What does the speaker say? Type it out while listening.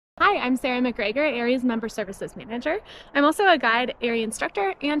Hi, I'm Sarah McGregor, AIARE's Member Services Manager. I'm also a guide AIARE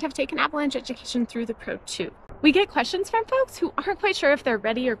instructor and have taken avalanche education through the Pro 2. We get questions from folks who aren't quite sure if they're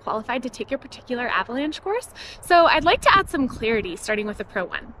ready or qualified to take your particular avalanche course, so I'd like to add some clarity starting with the Pro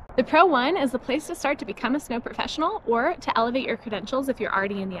 1. The Pro 1 is the place to start to become a snow professional or to elevate your credentials if you're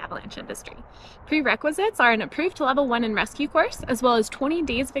already in the avalanche industry. Prerequisites are an approved Level 1 in rescue course, as well as 20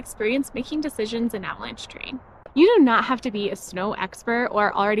 days of experience making decisions in avalanche terrain. You do not have to be a snow expert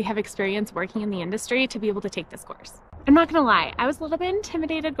or already have experience working in the industry to be able to take this course. I'm not gonna lie, I was a little bit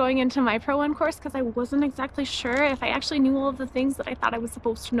intimidated going into my Pro 1 course because I wasn't exactly sure if I actually knew all of the things that I thought I was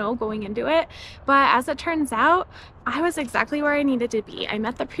supposed to know going into it. But as it turns out, I was exactly where I needed to be. I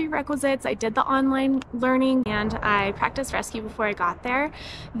met the prerequisites, I did the online learning, and I practiced rescue before I got there.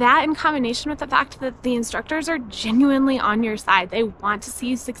 That in combination with the fact that the instructors are genuinely on your side. They want to see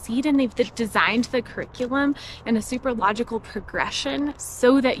you succeed, and they've designed the curriculum in a super logical progression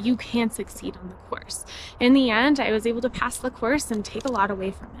so that you can succeed on the course. In the end, I was able to pass the course and take a lot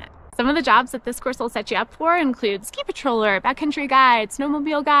away from it. Some of the jobs that this course will set you up for include ski patroller, backcountry guide,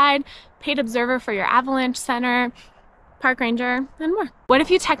 snowmobile guide, paid observer for your avalanche center, park ranger, and more. What if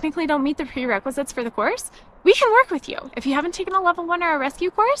you technically don't meet the prerequisites for the course? We can work with you. If you haven't taken a Level 1 or a rescue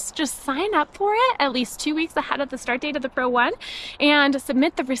course, just sign up for it at least 2 weeks ahead of the start date of the Pro 1 and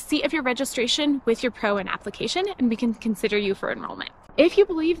submit the receipt of your registration with your Pro 1 application, and we can consider you for enrollment. If you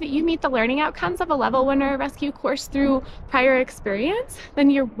believe that you meet the learning outcomes of a Level 1 or a rescue course through prior experience,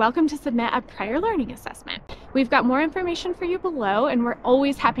 then you're welcome to submit a prior learning assessment. We've got more information for you below, and we're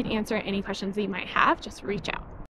always happy to answer any questions that you might have. Just reach out.